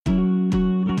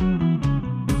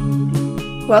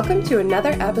Welcome to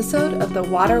another episode of the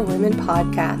Water Women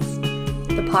Podcast,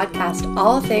 the podcast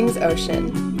all things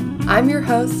ocean. I'm your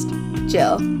host,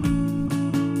 Jill.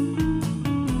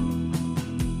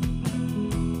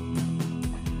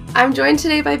 I'm joined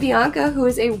today by Bianca, who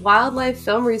is a wildlife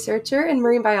film researcher and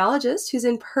marine biologist who's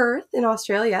in Perth in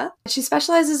Australia. She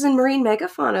specializes in marine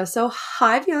megafauna. So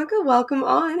hi, Bianca. Welcome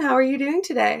on. How are you doing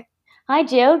today? Hi,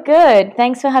 Jill. Good.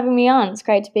 Thanks for having me on. It's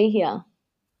great to be here.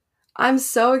 I'm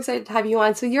so excited to have you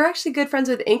on. So you're actually good friends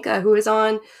with Inka, who was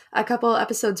on a couple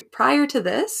episodes prior to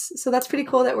this. So that's pretty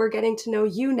cool that we're getting to know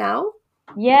you now.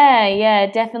 Yeah,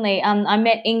 definitely. I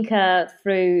met Inka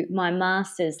through my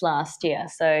master's last year.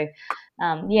 So,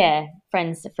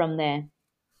 friends from there.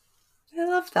 I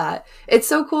love that. It's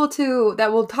so cool, too,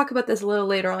 that we'll talk about this a little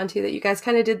later on, too, that you guys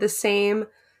kind of did the same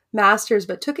masters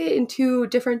but took it in two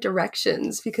different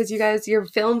directions because your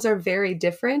films are very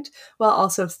different while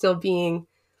also still being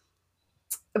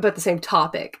about the same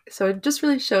topic. So it just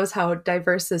really shows how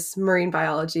diverse this marine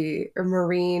biology or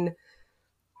marine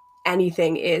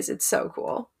anything is. It's so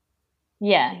cool.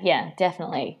 Yeah,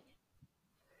 definitely.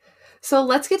 So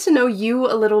let's get to know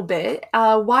you a little bit.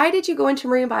 Why did you go into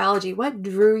marine biology? What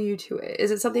drew you to it?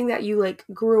 Is it something that you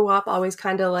grew up always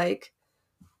kind of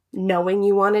knowing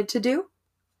you wanted to do?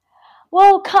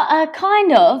 Well,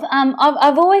 kind of.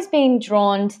 I've always been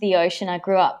drawn to the ocean. I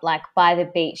grew up by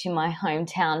the beach in my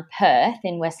hometown, Perth,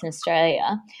 in Western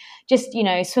Australia. Just,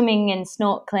 swimming and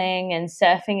snorkeling and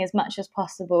surfing as much as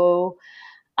possible.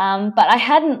 But I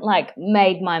hadn't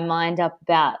made my mind up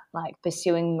about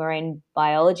pursuing marine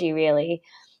biology really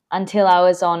until I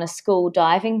was on a school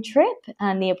diving trip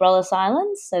in the Abrolhos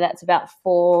Islands. So that's about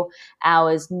 4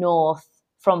 hours north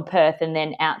from Perth and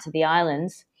then out to the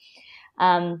islands.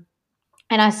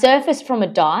 And I surfaced from a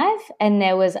dive and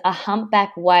there was a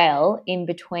humpback whale in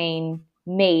between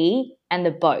me and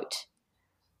the boat.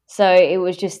 So it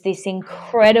was just this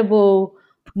incredible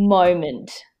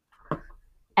moment.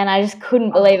 And I just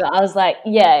couldn't believe it. I was like,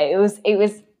 it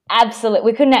was absolute.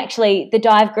 We couldn't actually, the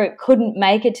dive group couldn't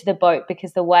make it to the boat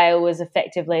because the whale was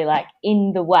effectively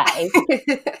in the way.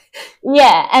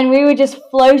 Yeah, and we were just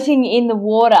floating in the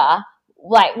water.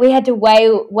 We had to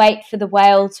wait for the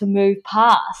whale to move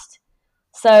past.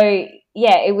 So,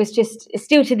 it was just,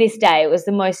 still to this day, it was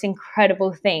the most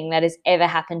incredible thing that has ever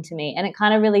happened to me. And it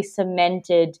kind of really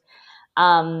cemented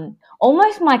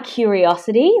almost my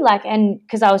curiosity, and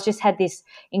because I was just had this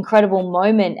incredible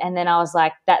moment and then I was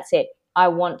like, that's it. I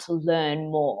want to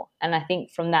learn more. And I think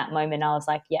from that moment I was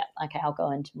like, yeah, okay, I'll go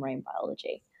into marine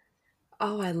biology.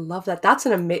 Oh, I love that. That's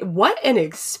what an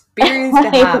experience to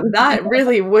have. That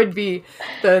really would be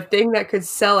the thing that could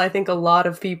sell, I think, a lot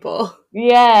of people.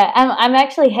 Yeah, I'm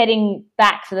actually heading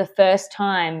back for the first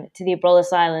time to the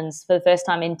Abrolhos Islands for the first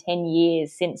time in 10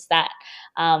 years since that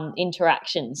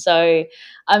interaction. So,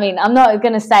 I mean, I'm not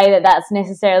going to say that that's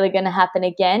necessarily going to happen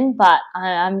again, but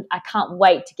I can't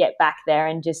wait to get back there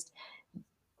and just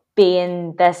be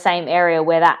in the same area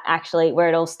where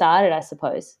it all started, I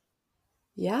suppose.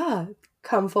 Yeah,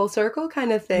 come full circle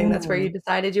kind of thing. That's where you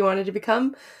decided you wanted to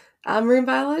become a marine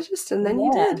biologist, and then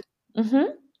you did.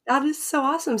 Mm-hmm. That is so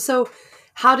awesome. So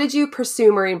how did you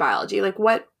pursue marine biology?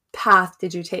 What path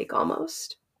did you take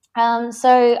almost?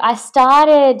 So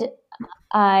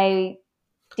I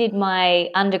did my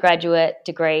undergraduate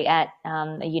degree at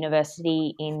a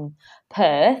university in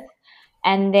Perth.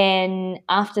 And then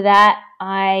after that,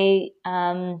 I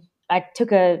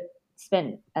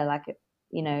spent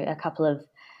a couple of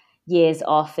years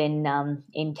off in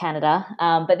Canada,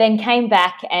 but then came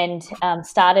back and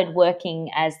started working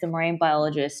as the marine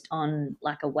biologist on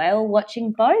a whale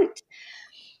watching boat,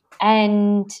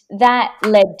 and that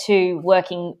led to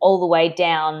working all the way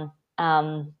down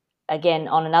again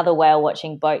on another whale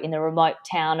watching boat in the remote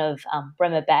town of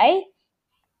Bremer Bay.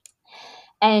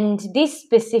 And this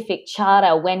specific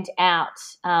charter went out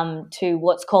to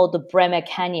what's called the Bremer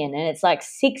Canyon, and it's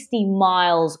 60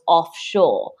 miles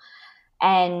offshore.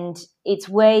 And it's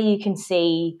where you can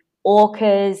see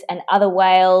orcas and other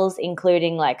whales,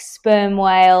 including sperm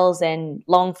whales and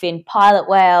longfin pilot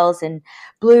whales and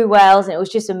blue whales, and it was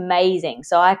just amazing.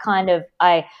 So I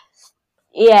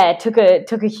took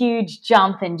a huge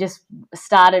jump and just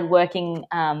started working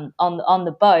on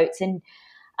the boats, and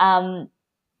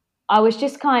I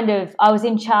was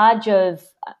in charge of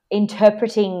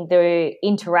interpreting the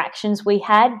interactions we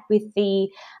had with the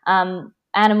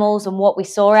animals and what we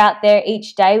saw out there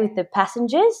each day with the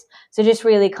passengers. So just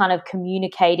really kind of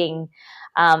communicating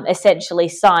essentially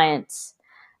science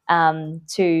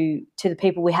to the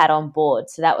people we had on board.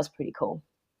 So that was pretty cool.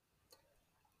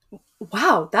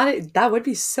 Wow, that would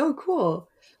be so cool.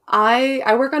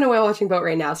 I work on a whale watching boat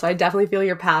right now, so I definitely feel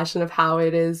your passion of how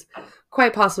it is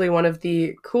quite possibly one of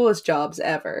the coolest jobs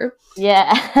ever.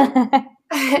 Yeah.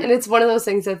 And it's one of those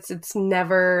things that's it's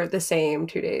never the same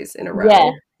 2 days in a Yeah,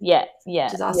 row, yeah, which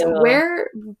yeah. is awesome. You're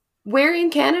Where in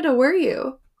Canada were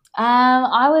you?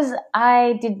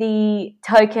 I did the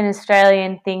token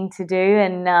Australian thing to do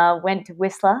and went to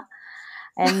Whistler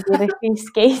and did a few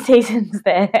ski seasons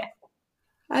there.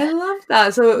 I love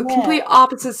that. So Yeah. complete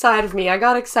opposite side of me. I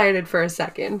got excited for a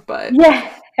second, but Yeah.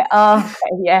 Oh,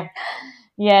 okay, yeah.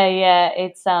 Yeah, yeah.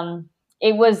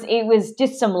 It was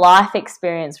just some life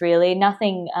experience really.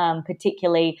 Nothing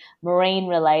particularly marine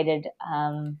related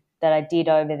that I did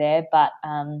over there, but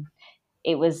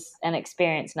it was an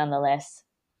experience nonetheless.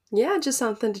 yeah, just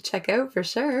something to check out for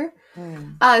sure.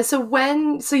 Mm.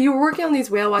 So you were working on these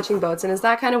whale watching boats, and is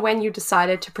that kind of when you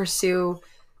decided to pursue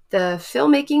the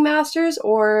filmmaking masters,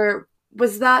 or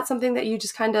was that something that you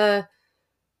just kind of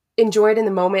enjoyed in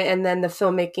the moment, and then the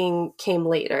filmmaking came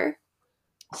later?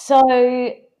 So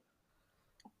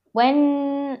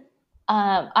when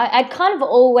I'd kind of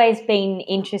always been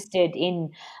interested in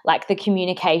like the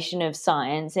communication of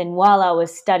science, and while I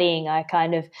was studying, I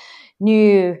kind of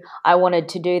knew I wanted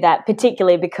to do that,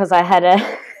 particularly because I had a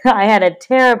I had a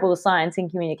terrible science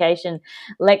and communication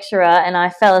lecturer, and I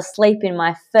fell asleep in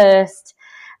my first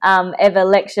ever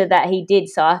lecture that he did.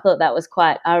 So I thought that was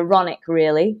quite ironic,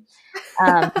 really.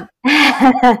 Um,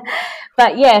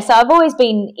 but yeah, so I've always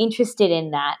been interested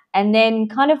in that. And then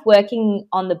kind of working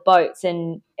on the boats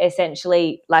and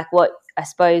essentially like what I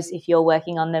suppose if you're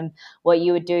working on them, what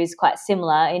you would do is quite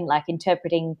similar in like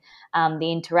interpreting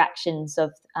the interactions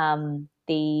of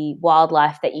the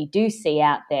wildlife that you do see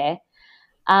out there.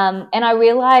 And I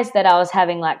realized that I was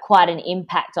having like quite an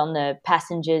impact on the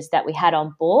passengers that we had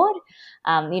on board,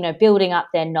 building up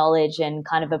their knowledge and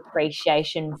kind of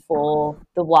appreciation for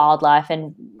the wildlife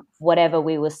and whatever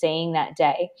we were seeing that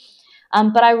day.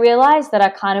 But I realized that I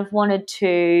kind of wanted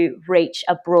to reach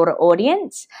a broader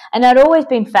audience. And I'd always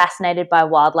been fascinated by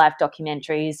wildlife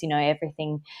documentaries,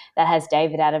 everything that has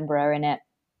David Attenborough in it.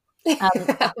 Of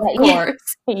But yeah,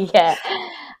 course. yeah,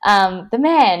 the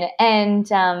man. And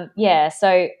yeah,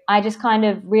 so I just kind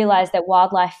of realized that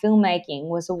wildlife filmmaking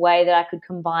was a way that I could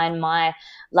combine my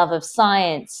love of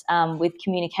science with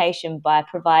communication by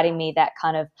providing me that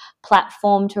kind of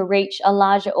platform to reach a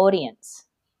larger audience.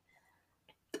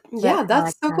 So Yeah, that's how I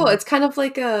that's so cool. kind of, It's kind of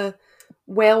like a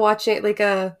whale watching, like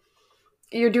a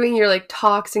you're doing your like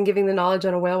talks and giving the knowledge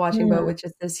on a whale watching boat, mm, which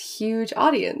is this huge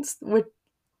audience with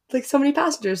like so many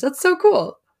passengers. That's so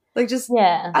cool. Like just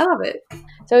yeah. I love it.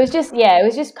 So it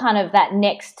was just kind of that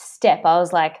next step. I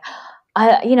was like,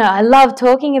 I love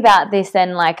talking about this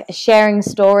and like sharing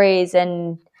stories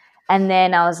and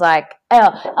then I was like,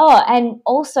 and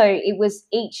also it was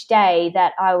each day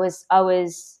that I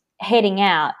was heading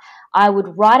out, I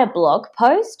would write a blog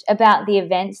post about the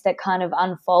events that kind of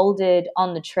unfolded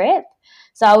on the trip.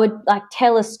 So I would like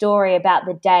tell a story about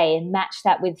the day and match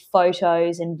that with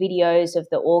photos and videos of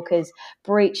the orcas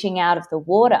breaching out of the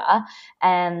water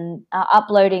and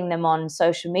uploading them on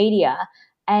social media.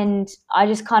 And I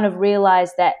just kind of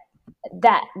realized that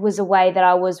that was a way that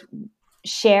I was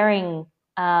sharing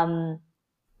kind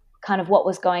of what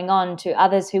was going on to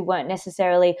others who weren't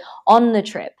necessarily on the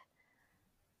trip.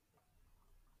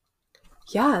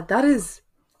 Yeah, that's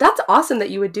awesome that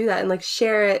you would do that and like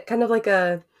share it kind of like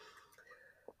a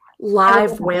Kind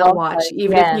of like live a whale blog watch post.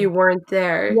 even if Yeah. you weren't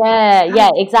there. Yeah. That Yeah.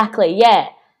 Exactly. Yeah.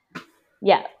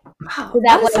 Yeah. So wow, that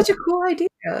that is way, such a cool idea.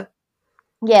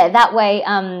 yeah, that way,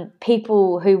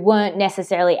 people who weren't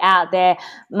necessarily out there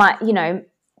might,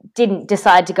 didn't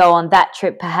decide to go on that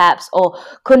trip perhaps or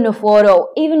couldn't afford or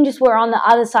even just were on the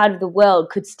other side of the world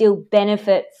could still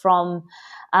benefit from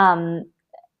um,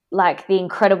 like the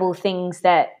incredible things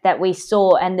that we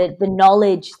saw and the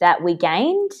knowledge that we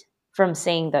gained from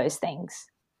seeing those things.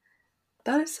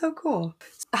 That is so cool.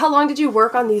 How long did you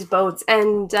work on these boats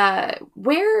and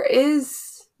where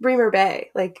is Bremer Bay?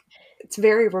 Like it's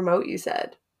very remote you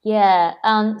said. Yeah.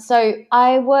 So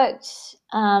I worked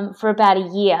for about a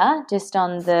year just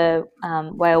on the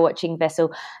whale watching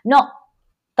vessel. Not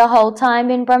the whole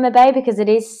time in Bremer Bay because it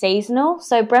is seasonal.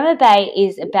 So Bremer Bay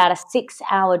is about a 6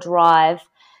 hour drive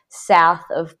south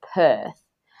of Perth.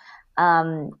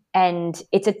 And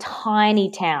it's a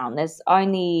tiny town. There's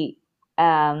only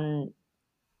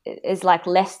is like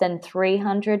less than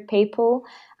 300 people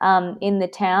in the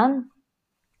town,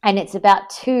 and it's about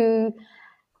 2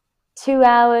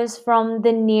 hours from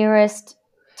the nearest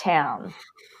town.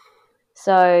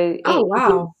 So Oh it is,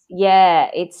 wow. yeah,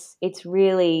 it's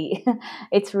really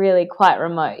it's really quite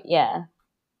remote. Yeah.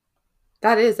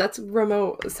 That's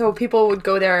remote. So people would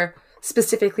go there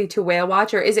specifically to whale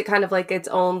watch, or is it kind of like its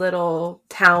own little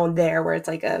town there where it's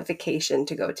like a vacation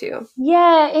to go to?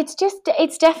 Yeah,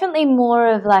 it's definitely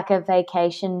more of like a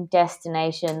vacation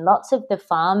destination. Lots of the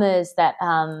farmers that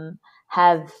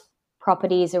have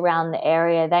properties around the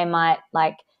area, they might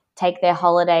like take their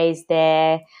holidays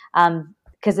there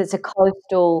because it's a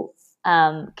coastal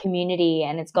community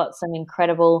and it's got some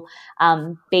incredible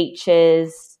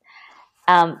beaches.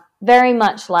 Very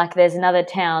much like there's another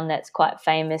town that's quite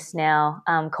famous now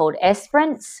called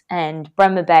Esperance, and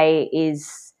Bremer Bay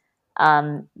is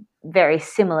um, very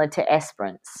similar to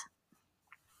Esperance.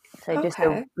 So just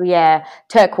Okay.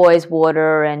 turquoise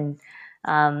water and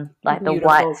like the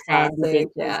white Beautiful, sandy classic.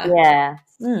 beaches. Yeah. Yeah.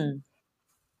 Mm.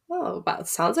 Oh, wow.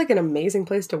 Sounds like an amazing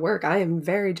place to work. I am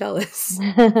very jealous.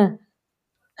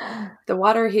 The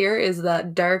water here is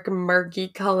that dark, murky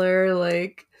color,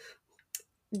 like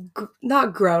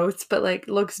not gross, but like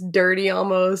looks dirty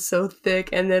almost, so thick.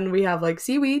 And then we have like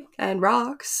seaweed and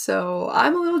rocks. So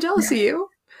I'm a little jealous of you.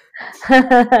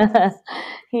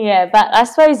 Yeah, but I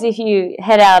suppose if you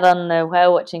head out on the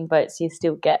whale watching boats, you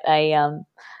still get a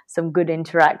some good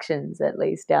interactions at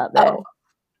least out there. Oh,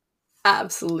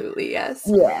 absolutely, yes.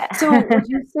 So, Yeah. would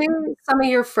you say some of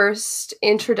your first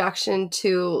introduction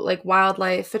to like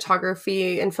wildlife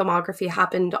photography and filmography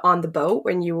happened on the boat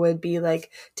when you would be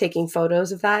like taking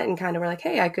photos of that and kind of were like,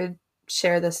 hey, I could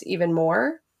share this even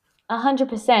more?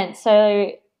 100%.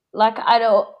 So, like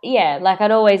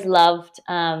I'd always loved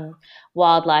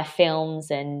wildlife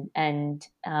films and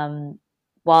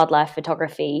wildlife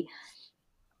photography.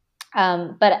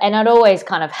 But I'd always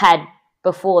kind of had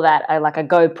before that like a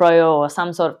GoPro or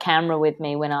some sort of camera with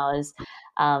me when I was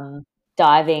um,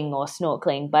 diving or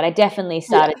snorkeling. But I definitely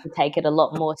started Yeah. to take it a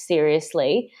lot more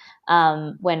seriously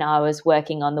when I was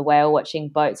working on the whale watching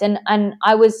boats, and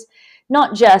I was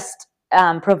not just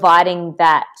providing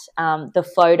that the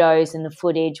photos and the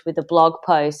footage with the blog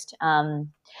post,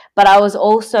 but I was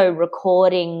also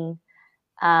recording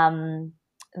um,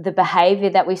 the behavior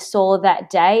that we saw that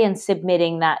day and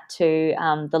submitting that to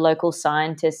the local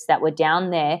scientists that were down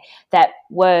there that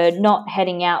were not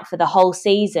heading out for the whole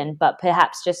season, but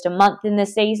perhaps just a month in the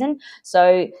season.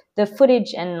 So the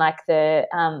footage and like the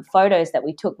photos that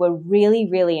we took were really,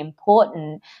 really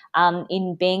important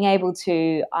in being able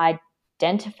to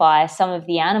identify some of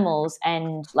the animals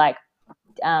and like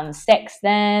sex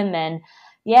them and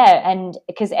and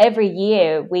because every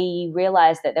year we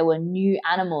realized that there were new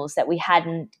animals that we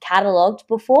hadn't cataloged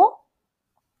before,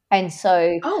 and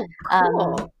so Oh, um,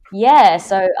 cool.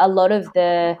 so a lot of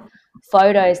the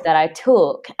photos that I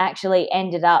took actually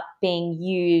ended up being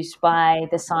used by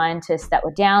the scientists that were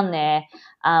down there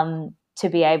to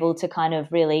be able to kind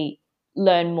of really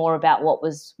learn more about what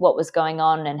was going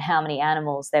on and how many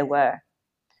animals there were.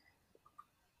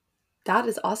 That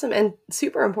is awesome and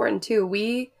super important too.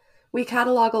 We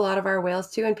catalog a lot of our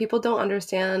whales too, and people don't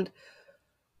understand.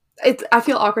 I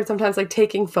feel awkward sometimes like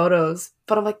taking photos,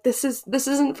 but I'm like, this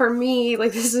isn't for me.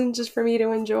 Like this isn't just for me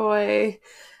to enjoy.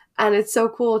 And it's so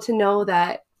cool to know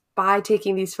that by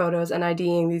taking these photos and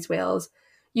IDing these whales,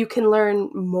 you can learn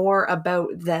more about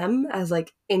them as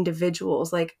like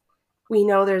individuals. Like we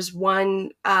know there's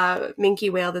one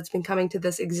minke whale that's been coming to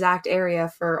this exact area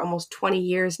for almost 20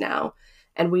 years now.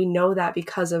 And we know that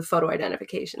because of photo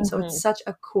identification. So it's Mm-hmm. such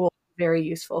a cool, very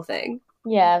useful thing.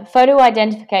 Yeah, photo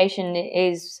identification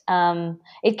is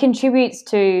it contributes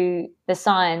to the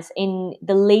science in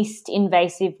the least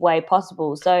invasive way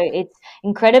possible. So it's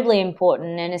incredibly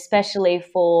important, and especially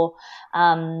for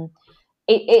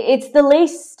it's the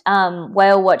least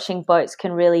whale watching boats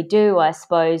can really do, I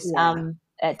suppose, Yeah.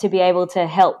 to be able to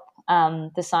help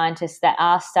the scientists that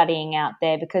are studying out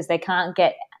there because they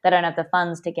don't have the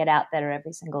funds to get out there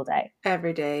every single day.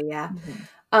 Every day, yeah. Mm-hmm.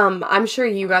 I'm sure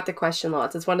you got the question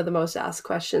lots. It's one of the most asked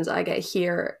questions I get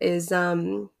here is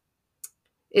do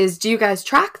you guys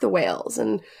track the whales?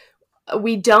 And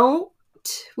we don't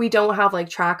we don't have like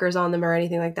trackers on them or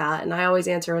anything like that. And I always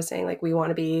answer with saying like we want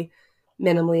to be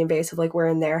minimally invasive, like we're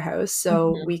in their house.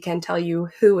 So Mm-hmm. we can tell you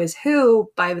who is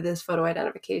who by this photo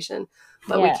identification,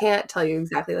 but we Yeah. can't tell you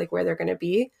exactly like where they're gonna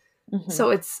be. Mm-hmm.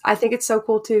 So I think it's so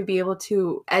cool to be able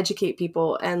to educate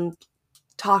people and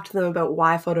talk to them about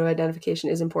why photo identification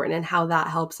is important and how that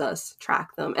helps us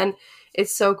track them. And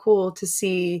it's so cool to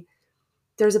see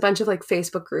there's a bunch of like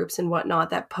Facebook groups and whatnot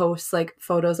that post like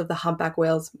photos of the humpback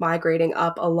whales migrating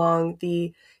up along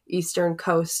the eastern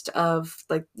coast of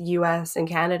like US and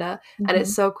Canada. And Mm-hmm.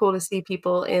 it's so cool to see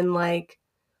people in like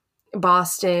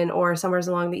Boston or somewhere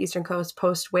along the eastern coast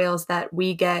post whales that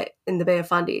we get in the Bay of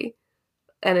Fundy.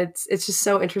 And it's just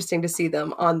so interesting to see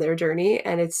them on their journey,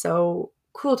 and it's so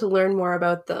cool to learn more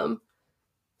about them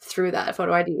through that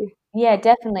photo ID. Yeah,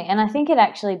 definitely. And I think it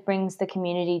actually brings the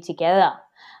community together.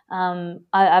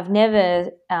 I've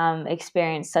never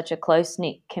experienced such a close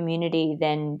knit community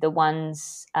than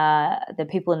the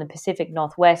people in the Pacific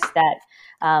Northwest that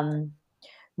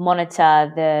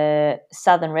monitor the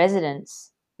southern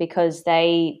residents, because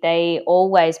they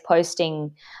always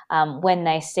posting when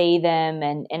they see them,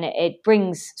 and it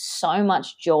brings so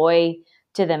much joy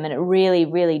to them, and it really,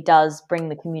 really does bring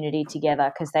the community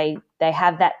together because they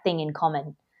have that thing in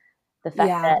common, the fact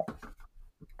Yeah, that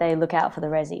they look out for the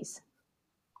resis.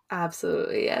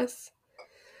 absolutely, yes.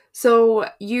 So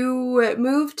you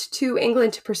moved to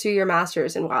England to pursue your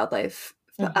master's in wildlife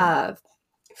Mm-hmm.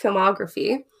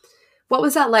 filmography. What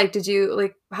was that like? Did you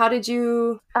like? How did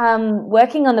you?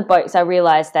 Working on the boats, I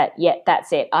realized that, yeah,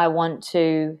 that's it. I want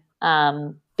to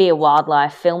be a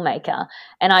wildlife filmmaker.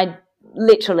 And I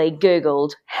literally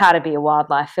Googled how to be a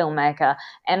wildlife filmmaker.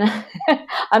 And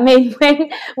I mean,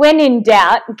 when in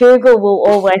doubt, Google will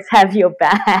always have your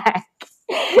back.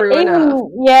 True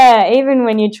enough. Even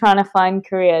when you're trying to find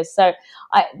careers. So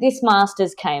this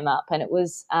master's came up, and it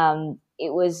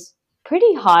was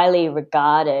pretty highly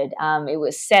regarded. It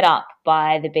was set up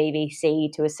by the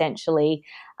BBC to essentially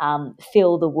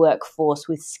fill the workforce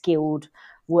with skilled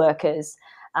workers.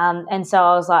 And so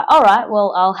I was like, all right,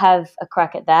 well, I'll have a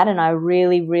crack at that. And I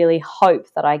really, really hope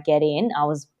that I get in. I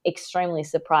was extremely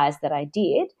surprised that I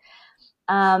did.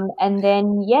 And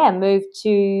then, moved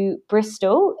to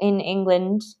Bristol in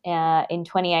England in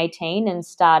 2018 and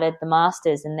started the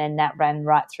Masters. And then that ran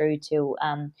right through to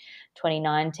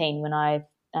 2019 when I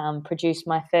produced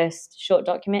my first short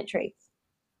documentary.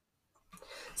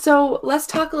 So let's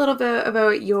talk a little bit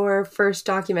about your first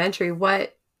documentary.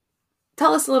 What?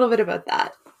 Tell us a little bit about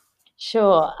that.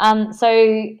 Sure.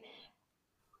 So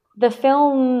the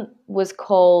film was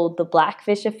called The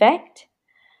Blackfish Effect,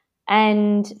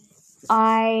 and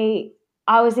I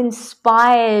I was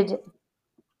inspired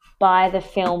by the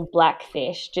film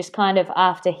Blackfish, just kind of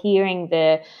after hearing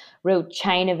the real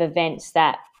chain of events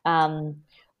that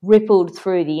rippled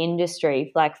through the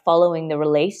industry, like following the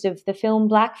release of the film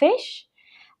Blackfish.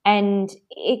 And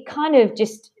it kind of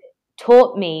just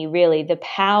taught me really the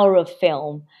power of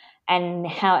film and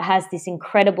how it has this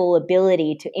incredible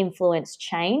ability to influence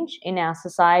change in our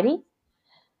society.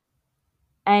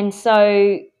 And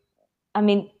so, I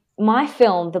mean, my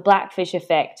film, The Blackfish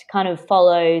Effect, kind of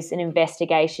follows an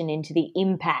investigation into the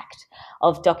impact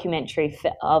of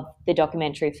the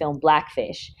documentary film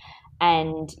Blackfish,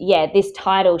 and this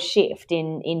title shift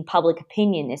in public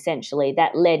opinion essentially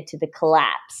that led to the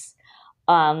collapse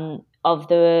of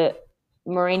the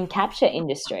marine capture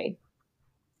industry.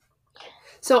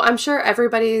 So I'm sure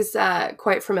everybody's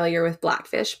quite familiar with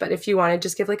Blackfish, but if you want to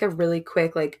just give like a really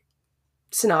quick like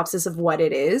synopsis of what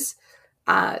it is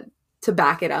uh, to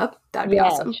back it up, that'd be Yeah,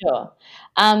 awesome. sure.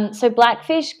 So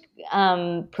Blackfish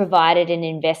provided an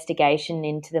investigation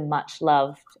into the much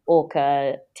loved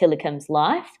orca Tillicum's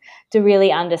life to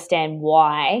really understand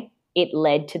why it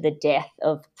led to the death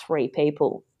of 3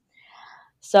 people.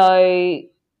 So,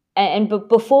 but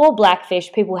before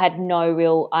Blackfish, people had no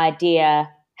real idea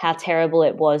how terrible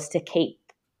it was to keep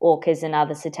orcas and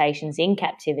other cetaceans in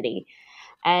captivity.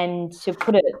 And to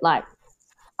put it like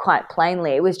quite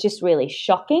plainly, it was just really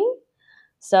shocking.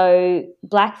 So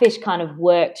Blackfish kind of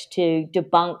worked to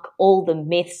debunk all the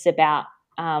myths about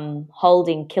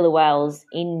holding killer whales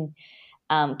in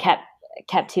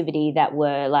captivity that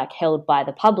were like held by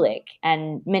the public,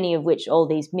 and many of which, all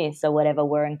these myths or whatever,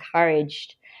 were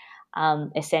encouraged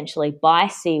essentially by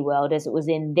SeaWorld, as it was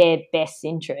in their best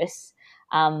interests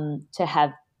to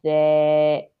have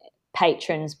their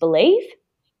patrons believe.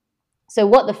 So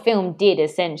what the film did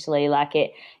essentially, like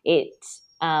it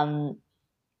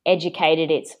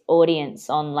educated its audience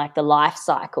on like the life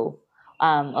cycle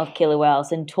of killer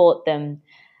whales, and taught them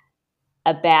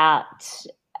about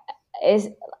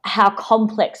how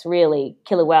complex really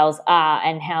killer whales are,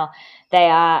 and how they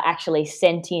are actually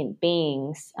sentient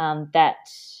beings that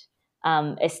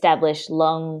establish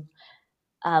lifelong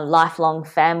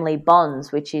family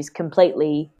bonds, which is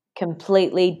completely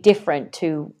different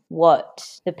to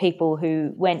what the people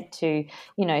who went to,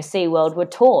 SeaWorld were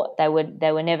taught. They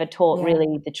were never taught Yeah.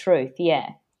 really the truth.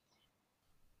 Yeah.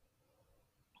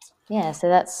 Yeah, so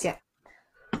that's Yeah.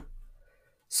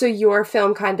 So your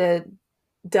film kind of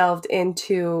delved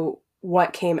into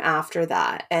what came after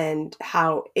that and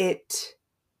how it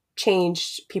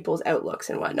changed people's outlooks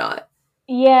and whatnot.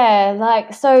 yeah,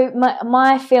 like so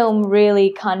my film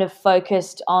really kind of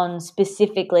focused on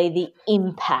specifically the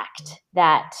impact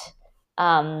that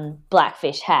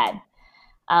Blackfish had.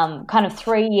 kind of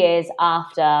 3 years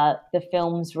after the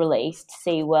film's released,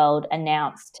 SeaWorld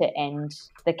announced to end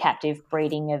the captive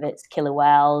breeding of its killer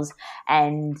whales,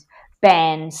 and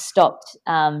bands stopped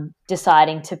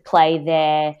deciding to play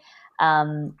there.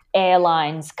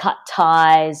 Airlines cut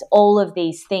ties. All of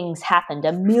these things happened.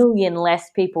 1 million less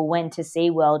people went to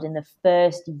SeaWorld in the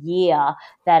first year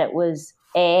that it was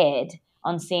aired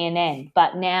on CNN.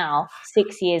 But now,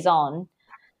 6 years on,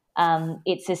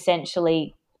 it's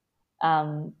essentially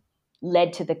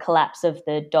led to the collapse of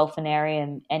the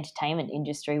dolphinarium entertainment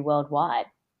industry worldwide.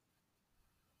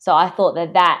 So I thought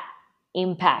that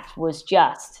impact was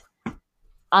just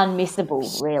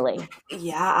unmissable, really.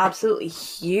 Yeah, absolutely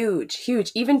huge,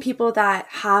 huge. Even people that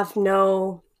have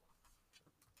no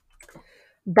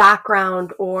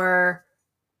background, or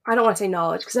I don't want to say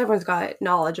knowledge, because everyone's got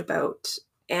knowledge about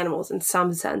animals in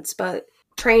some sense, but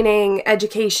training,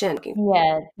 education.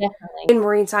 Yeah, definitely. In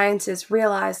marine sciences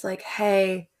realize like,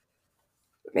 hey,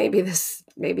 maybe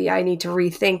I need to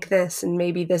rethink this, and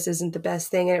maybe this isn't the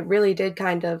best thing. And it really did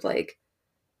kind of like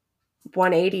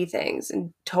 180 things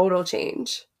and total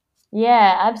change.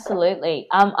 Yeah, absolutely.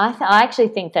 I actually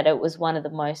think that it was one of the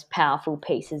most powerful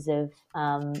pieces of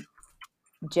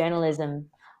journalism,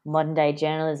 modern day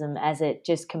journalism, as it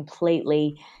just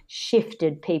completely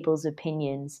shifted people's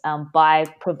opinions by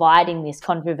providing this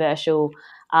controversial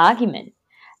argument.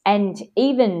 And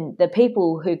even the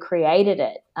people who created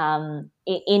it,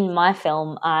 in my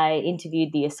film, I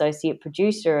interviewed the associate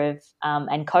producer of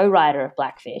and co-writer of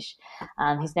Blackfish.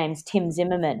 His name's Tim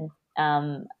Zimmerman.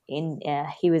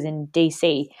 He was in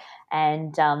DC,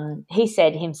 and he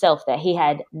said himself that he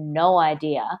had no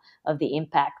idea of the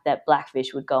impact that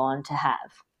Blackfish would go on to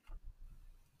have.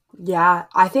 Yeah,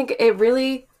 I think it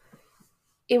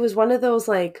was one of those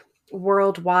like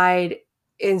worldwide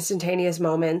instantaneous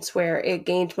moments where it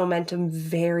gained momentum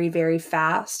very, very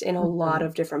fast in a lot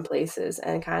of different places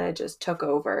and kind of just took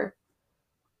over.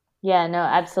 Yeah, no,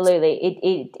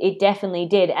 absolutely. It definitely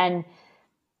did. And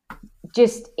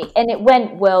it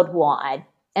went worldwide.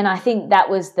 And I think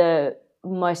that was the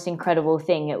most incredible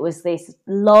thing. It was this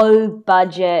low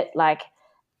budget, like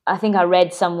I think I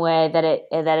read somewhere that it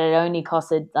only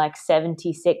costed like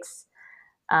 76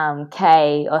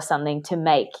 K or something to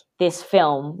make this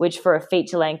film, which for a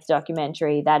feature length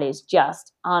documentary, that is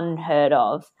just unheard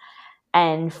of.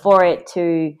 And for it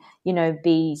to,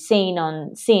 be seen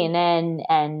on CNN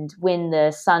and win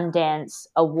the Sundance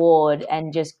Award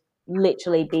and just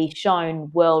literally be shown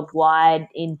worldwide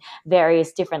in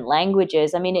various different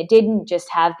languages. I mean, it didn't just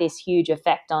have this huge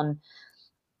effect on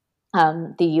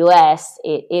the US.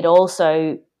 It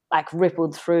also like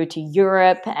rippled through to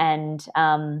Europe, and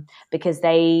because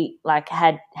they like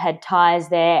had ties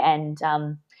there, and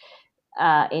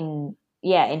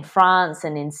in France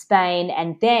and in Spain,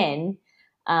 and then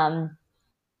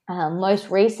most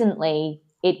recently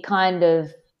it kind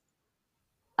of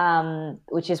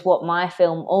which is what my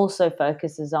film also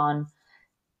focuses on.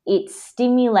 It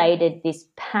stimulated this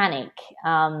panic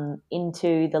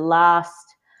into the last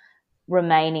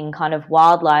remaining kind of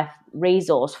wildlife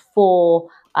resource for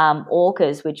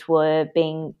orcas, which were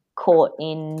being caught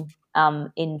in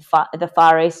the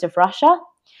far east of Russia.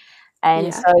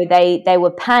 And so they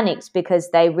were panicked because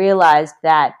they realized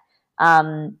that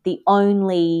the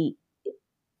only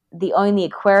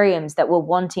aquariums that were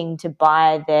wanting to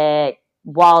buy their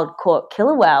wild caught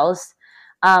killer whales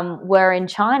were in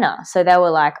China. So they were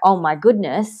like, oh my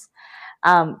goodness,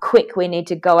 quick, we need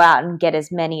to go out and get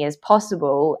as many as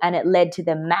possible. And it led to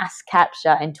the mass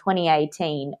capture in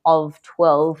 2018 of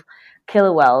 12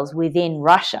 killer whales within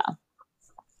Russia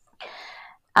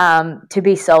to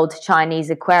be sold to Chinese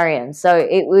aquariums. So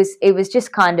it was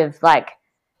just kind of like,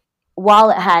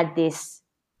 while it had this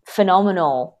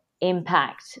phenomenal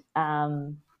impact,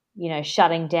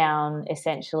 shutting down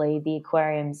essentially the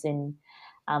aquariums in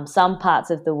some parts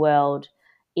of the world,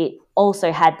 it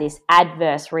also had this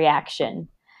adverse reaction,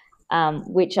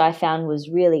 which I found was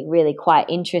really, really quite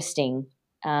interesting,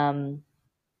 that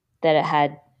it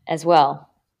had as well.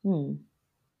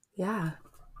 Yeah.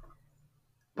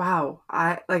 Wow.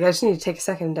 I just need to take a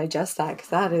second and digest that, because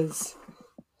that is...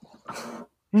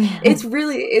 It's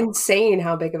really insane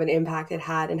how big of an impact it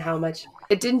had, and how much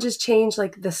it didn't just change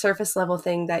like the surface level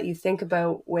thing that you think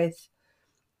about with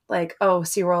like, oh,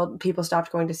 SeaWorld, people stopped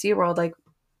going to SeaWorld. Like,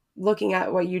 looking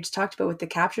at what you just talked about with the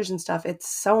captures and stuff, it's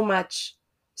so much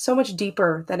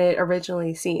deeper than it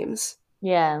originally seems.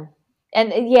 Yeah.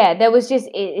 And there was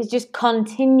it's just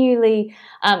continuous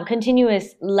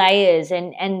layers,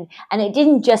 and it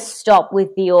didn't just stop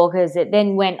with the orcas. It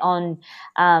then went on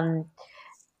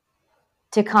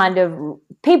to kind of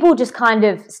people just kind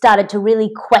of started to really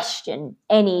question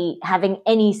having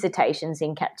any cetaceans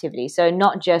in captivity. So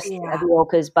not just the Yeah.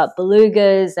 orcas, but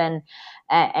belugas and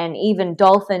even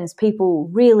dolphins. People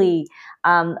really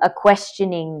are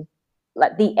questioning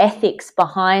like the ethics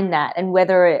behind that and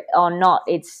whether or not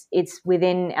it's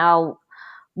within our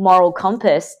moral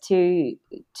compass to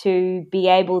be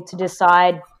able to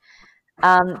decide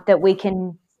that we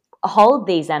can hold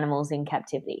these animals in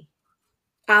captivity.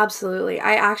 Absolutely.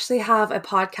 I actually have a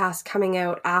podcast coming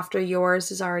out after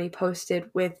yours is already posted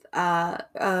with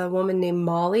a woman named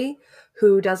Molly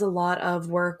who does a lot of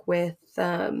work with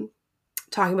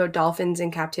talking about dolphins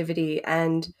in captivity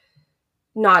and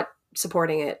not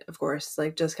supporting it, of course,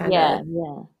 like just kind Yeah, of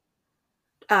yeah.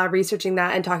 researching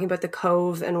that and talking about the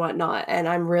cove and whatnot. And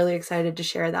I'm really excited to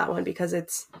share that one because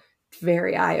it's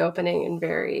very eye opening and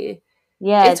very,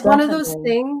 Yeah, it's one of those definitely.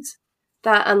 things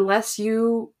that unless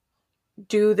you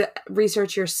do the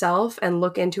research yourself and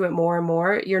look into it more and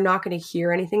more, you're not going to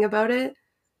hear anything about it.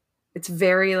 It's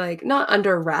very like not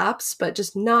under wraps, but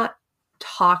just not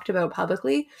talked about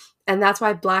publicly. And that's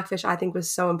why Blackfish I think was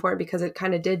so important because it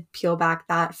kind of did peel back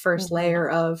that first Mhm. layer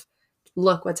of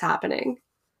look what's happening.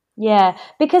 Yeah,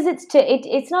 because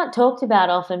it's not talked about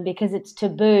often because it's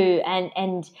taboo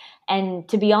and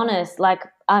to be honest, like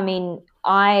I mean,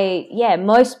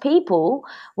 most people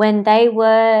when they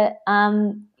were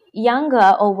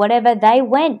younger or whatever, they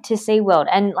went to SeaWorld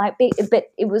and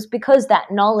but it was because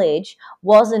that knowledge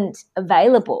wasn't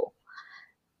available.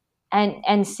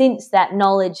 And since that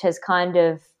knowledge has kind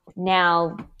of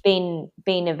now been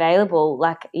available,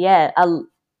 like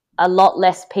a lot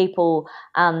less people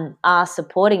are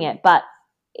supporting it. But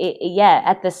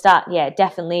at the start,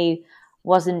 definitely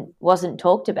wasn't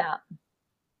talked about.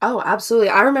 Oh, absolutely.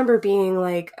 I remember being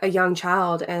like a young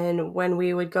child and when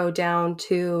we would go down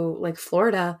to like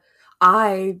Florida,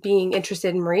 I being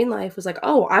interested in marine life was like,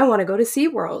 "Oh, I want to go to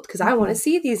SeaWorld because I want to Mhm.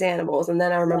 see these animals." And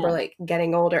then I remember Yeah, like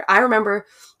getting older. I remember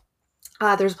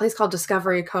there's a place called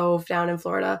Discovery Cove down in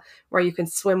Florida where you can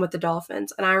swim with the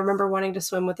dolphins. And I remember wanting to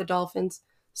swim with the dolphins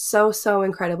so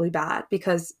incredibly bad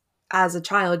because as a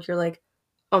child, you're like,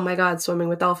 oh my God, swimming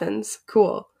with dolphins.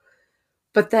 Cool.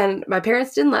 But then my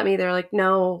parents didn't let me. They're like,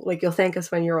 no, like you'll thank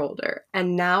us when you're older.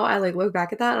 And now I like look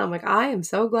back at that and I'm like, I am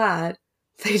so glad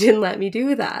they didn't let me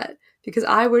do that because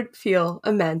I would feel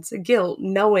immense guilt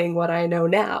knowing what I know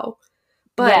now.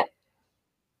 yeah, But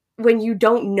when you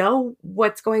don't know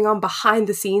what's going on behind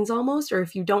the scenes almost, or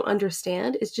if you don't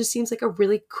understand, it just seems like a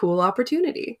really cool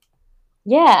opportunity.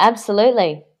 yeah,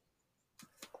 absolutely.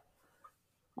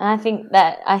 And I think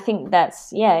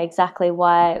that's exactly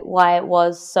why it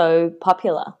was so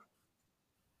popular.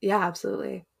 Yeah,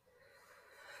 absolutely.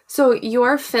 So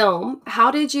your film,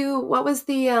 how did you what was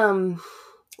the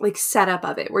like setup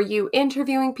of it? Were you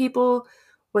interviewing people?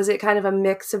 Was it kind of a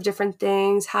mix of different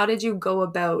things? How did you go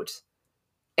about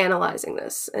analyzing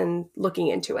this and looking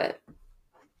into it?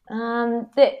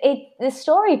 The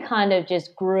story kind of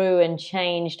just grew and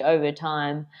changed over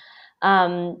time.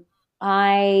 Um,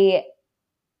 I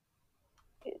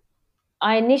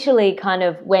I initially kind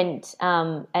of went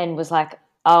and was like,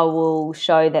 I will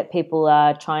show that people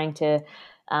are trying to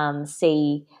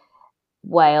see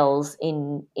whales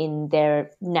in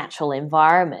their natural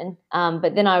environment.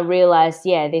 But then I realized,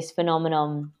 this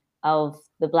phenomenon of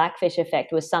the blackfish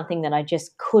effect was something that I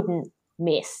just couldn't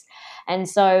miss. And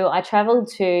so I traveled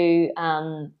to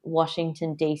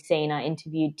Washington, D.C., and I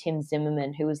interviewed Tim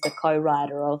Zimmerman, who was the co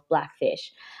writer of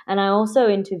Blackfish. And I also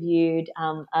interviewed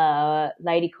a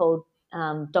lady called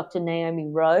Dr. Naomi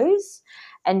Rose.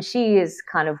 And she is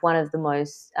kind of one of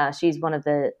the she's one of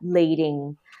the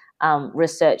leading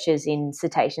researchers in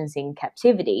cetaceans in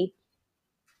captivity,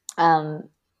 um,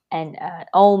 and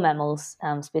all mammals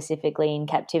specifically in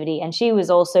captivity. And she was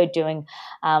also doing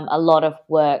a lot of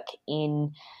work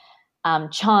in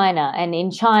China. And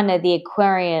in China, the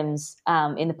aquariums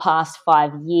in the past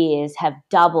 5 years have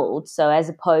doubled. So as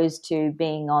opposed to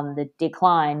being on the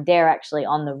decline, they're actually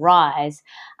on the rise.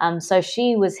 So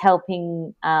she was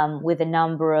helping with a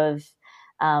number of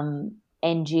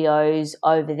NGOs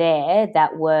over there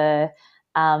that were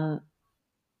um,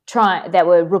 that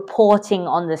were reporting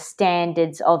on the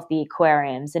standards of the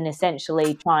aquariums and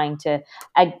essentially trying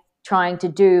to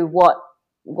do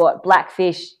what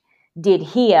Blackfish did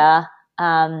here.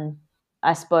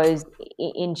 I suppose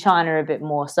in China a bit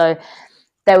more. So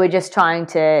they were just trying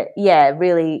to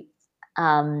really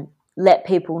let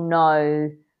people know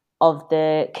of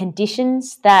the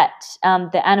conditions that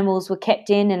the animals were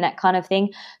kept in and that kind of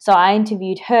thing. So I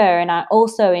interviewed her, and I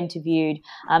also interviewed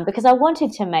because I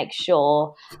wanted to make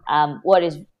sure what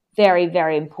is very,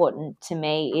 very important to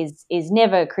me is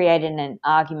never creating an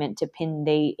argument to pin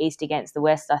the East against the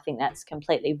West. I think that's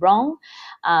completely wrong.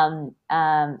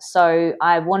 So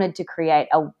I wanted to create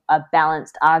a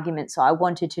balanced argument. So I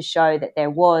wanted to show that there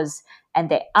was and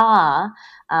there are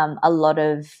a lot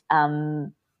of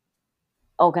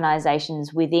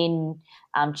organizations within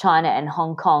China and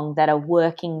Hong Kong that are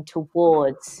working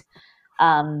towards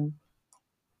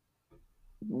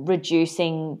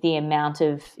reducing the amount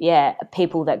of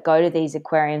people that go to these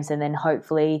aquariums, and then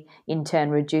hopefully in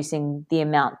turn reducing the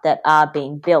amount that are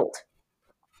being built.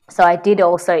 So I did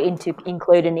also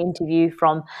include an interview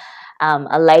from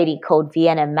a lady called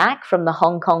Vienna Mack from the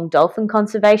Hong Kong Dolphin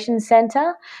Conservation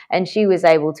Centre, and she was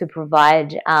able to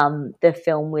provide the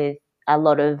film with a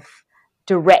lot of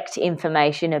direct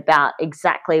information about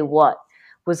exactly what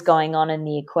was going on in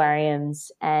the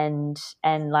aquariums and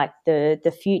like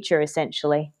the future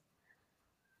essentially.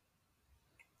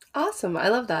 Awesome. I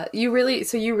love that. You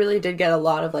really did get a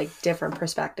lot of like different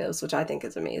perspectives, which I think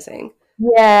is amazing.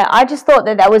 Yeah, I just thought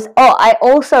that was. Oh, I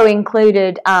also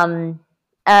included an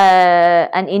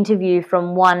interview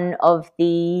from one of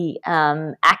the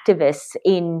activists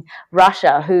in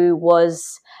Russia who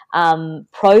was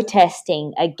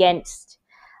protesting against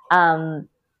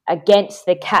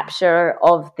the capture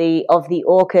of the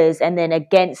orcas, and then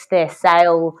against their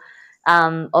sale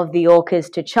of the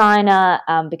orcas to China,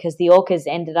 because the orcas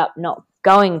ended up not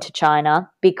going to China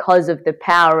because of the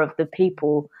power of the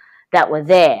people that were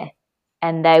there,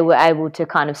 and they were able to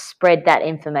kind of spread that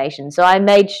information. So I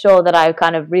made sure that I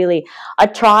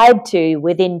tried to,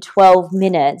 within 12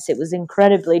 minutes, it was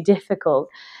incredibly difficult,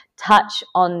 touch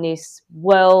on this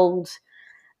world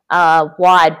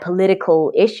wide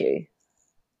political issue.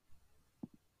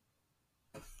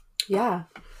 Yeah.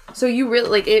 So you really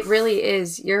like it really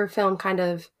is your film kind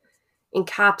of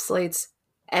encapsulates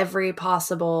every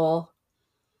possible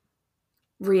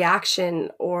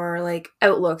reaction or like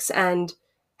outlooks and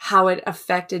how it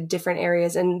affected different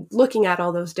areas and looking at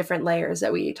all those different layers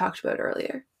that we talked about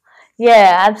earlier.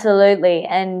 Yeah, absolutely.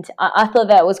 And I thought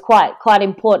that was quite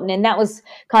important. And that was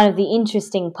kind of the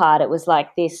interesting part. It was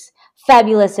like this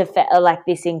fabulous effect, like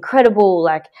this incredible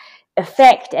like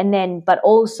effect, and then but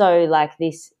also like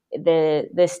this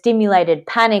the stimulated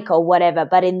panic or whatever.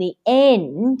 But in the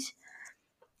end,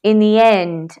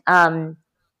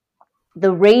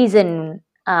 the reason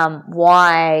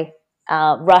why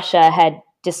Russia had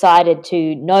decided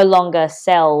to no longer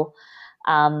sell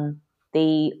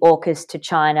the orcas to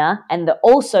China, and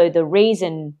also the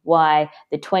reason why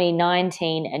the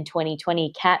 2019 and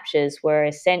 2020 captures were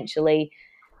essentially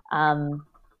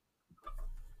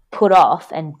put off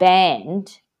and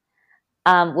banned,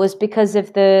 was because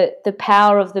of the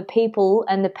power of the people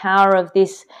and the power of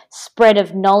this spread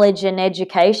of knowledge and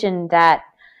education that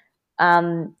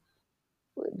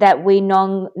we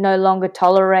no longer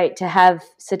tolerate to have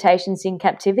cetaceans in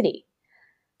captivity.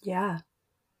 Yeah.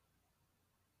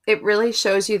 It really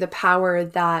shows you the power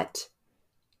that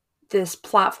this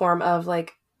platform of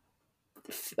like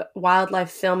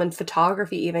wildlife film and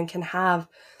photography even can have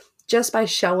just by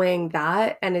showing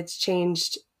that, and it's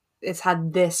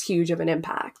had this huge of an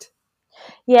impact.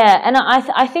 Yeah, and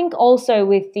I think also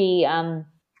with the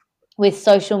with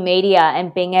social media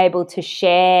and being able to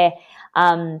share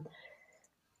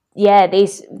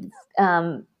these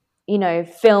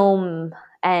film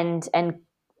and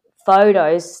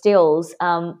photos, stills,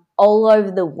 all over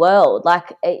the world,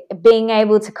 like being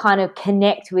able to kind of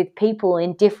connect with people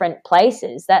in different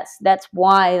places. That's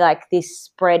why like this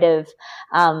spread of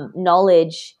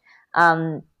knowledge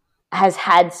has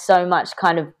had so much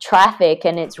kind of traffic,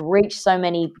 and it's reached so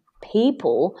many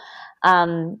people,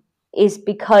 is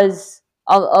because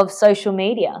of social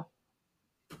media.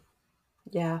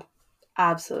 Yeah,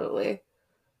 absolutely.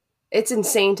 It's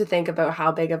insane to think about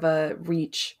how big of a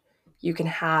reach you can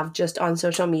have just on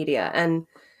social media and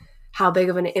how big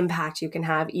of an impact you can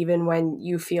have even when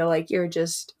you feel like you're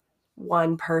just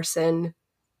one person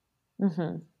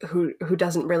who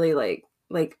doesn't really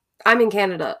like I'm in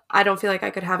Canada. I don't feel like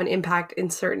I could have an impact in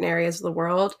certain areas of the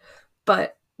world,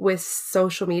 but with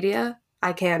social media,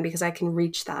 I can because I can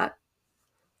reach that.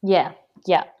 Yeah,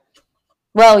 yeah.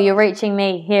 Well, you're reaching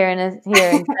me here in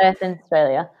Perth, in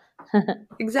Australia.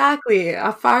 Exactly,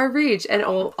 a far reach, and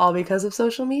all because of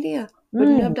social media.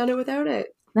 Wouldn't have done it without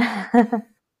it.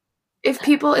 Is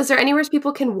there anywhere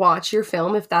people can watch your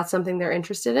film if that's something they're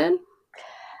interested in?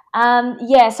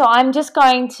 So I'm just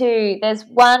going to. There's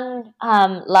one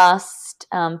last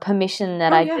permission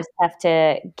that I Yeah. just have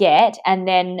to get, and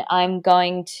then I'm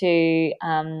going to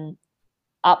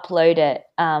upload it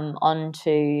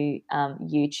onto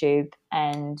YouTube,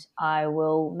 and I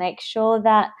will make sure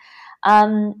that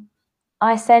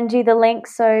I send you the link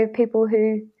so people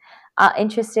who are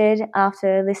interested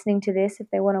after listening to this, if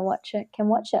they want to watch it, can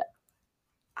watch it.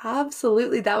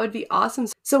 Absolutely. That would be awesome.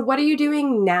 So what are you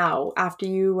doing now after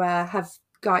you have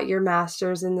got your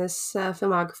master's in this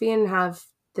filmography and have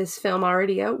this film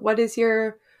already out?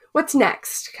 What's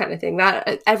next kind of thing?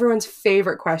 That everyone's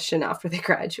favorite question after they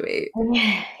graduate.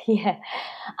 Yeah.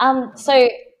 So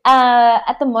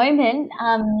at the moment,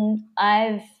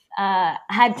 I've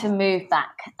had to move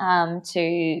back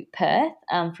to Perth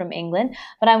from England,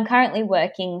 but I'm currently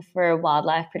working for a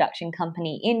wildlife production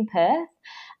company in Perth,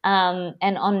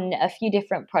 and on a few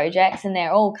different projects, and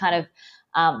they're all kind of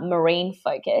marine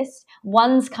focused.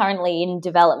 One's currently in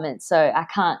development, so I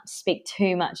can't speak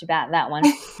too much about that one.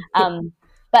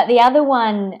 But the other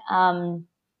one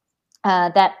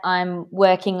that I'm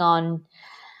working on,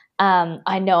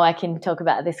 I know I can talk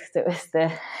about this because it was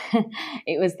the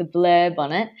it was the blurb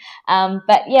on it.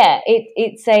 But yeah,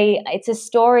 it's a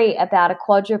story about a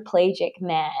quadriplegic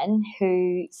man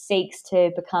who seeks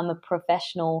to become a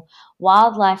professional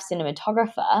wildlife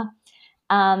cinematographer,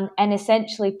 and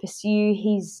essentially pursue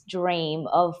his dream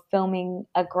of filming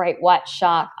a great white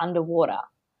shark underwater.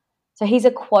 So he's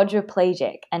a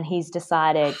quadriplegic, and he's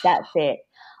decided, that's it.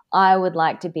 I would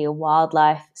like to be a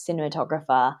wildlife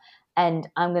cinematographer, and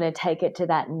I'm going to take it to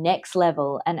that next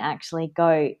level and actually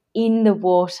go in the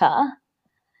water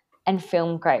and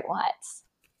film great whites.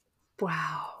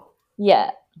 Wow.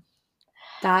 Yeah.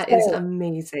 That is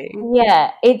amazing.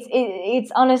 Yeah,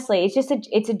 it's honestly,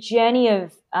 it's a journey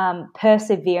of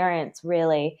perseverance,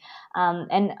 really,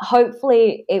 and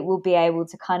hopefully it will be able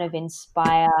to kind of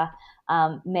inspire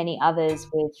many others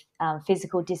with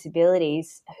physical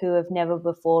disabilities who have never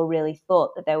before really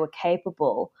thought that they were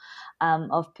capable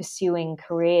of pursuing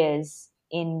careers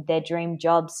in their dream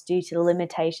jobs due to the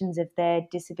limitations of their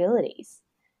disabilities.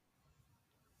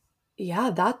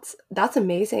 Yeah, that's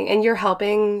amazing. And you're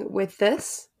helping with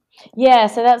this? Yeah,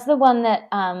 so that's the one that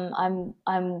I'm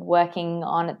working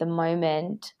on at the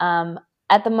moment.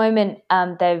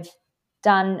 They've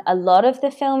done a lot of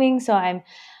the filming, so I'm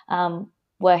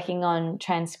working on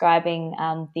transcribing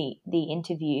the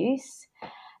interviews,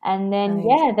 and then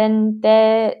Nice. then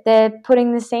they're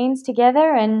putting the scenes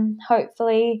together, and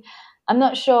hopefully, I'm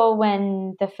not sure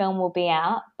when the film will be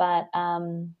out, but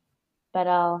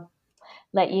I'll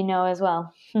let you know as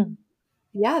well.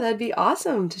 Yeah, that'd be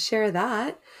awesome to share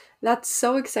that. That's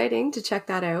so exciting to check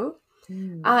that out.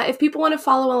 Mm. If people want to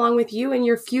follow along with you and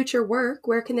your future work,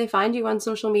 where can they find you on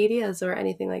social medias or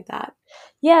anything like that?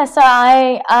 Yeah, so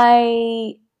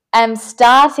I am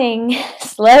starting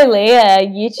slowly a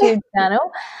YouTube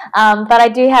channel, but I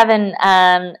do have an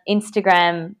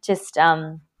Instagram, just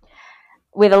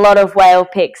with a lot of whale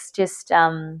pics, just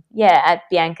at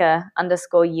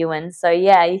Bianca_Ewan. So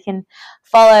yeah, you can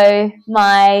follow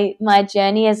my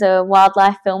journey as a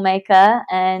wildlife filmmaker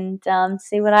and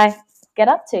see what I get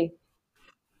up to.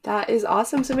 That is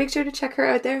awesome. So make sure to check her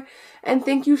out there. And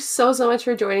thank you so, so much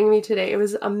for joining me today. It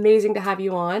was amazing to have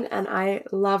you on, and I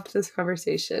loved this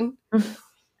conversation.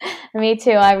 Me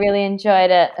too. I really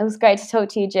enjoyed it. It was great to talk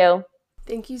to you, Jill.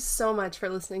 Thank you so much for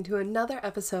listening to another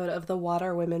episode of the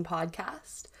Water Women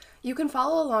podcast. You can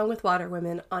follow along with Water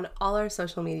Women on all our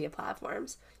social media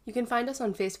platforms. You can find us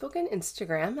on Facebook and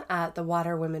Instagram at the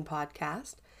Water Women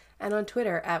Podcast and on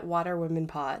Twitter at Water Women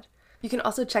Pod. You can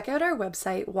also check out our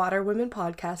website,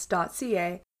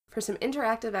 waterwomenpodcast.ca, for some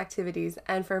interactive activities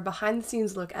and for a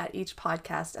behind-the-scenes look at each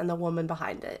podcast and the woman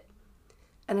behind it.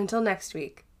 And until next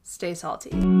week, stay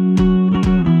salty.